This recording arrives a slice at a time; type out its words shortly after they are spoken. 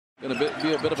Going to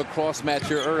be a bit of a cross match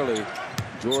here early.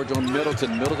 George on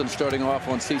Middleton. Middleton starting off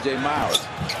on C.J. Miles.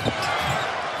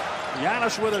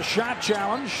 Giannis with a shot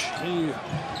challenge. He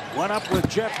went up with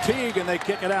Jeff Teague, and they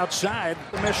kick it outside.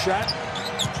 The missed shot.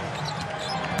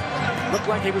 Looked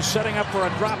like he was setting up for a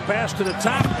drop pass to the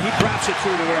top. He drops it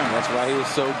through the air. That's why he was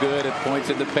so good at points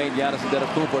in the paint. Giannis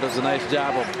Antetokounmpo does a nice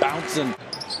job of bouncing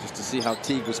just to see how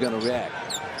Teague was going to react.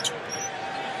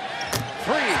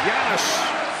 Three, Giannis.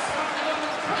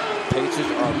 Pacers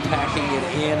are packing it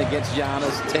in against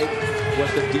Giannis. Take what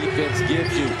the defense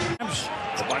gives you.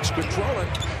 The Bucks control it.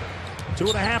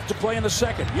 2.5 to play in the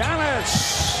second.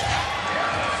 Giannis.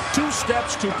 2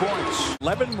 steps, 2 points.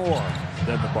 11 more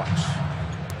than the Bucks.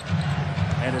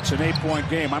 And it's an 8-point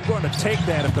game. I'm going to take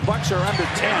that if the Bucks are under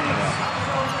 10.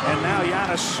 And now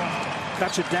Giannis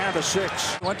cuts it down to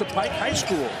 6. Went to Pike High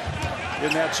School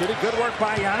in that city. Good work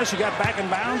by Giannis. He got back in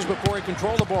bounds before he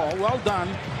controlled the ball. Well done.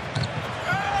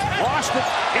 Lost it,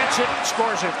 gets it,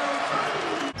 scores it.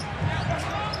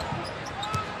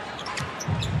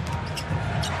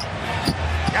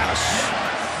 Giannis.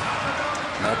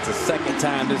 That's the second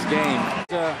time this game.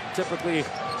 Typically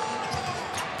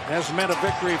has meant a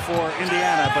victory for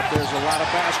Indiana, but there's a lot of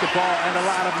basketball and a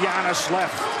lot of Giannis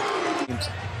left.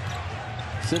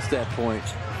 Since that point,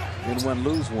 win one,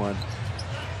 lose one.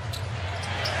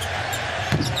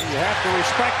 You have to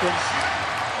respect him.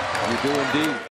 You do indeed.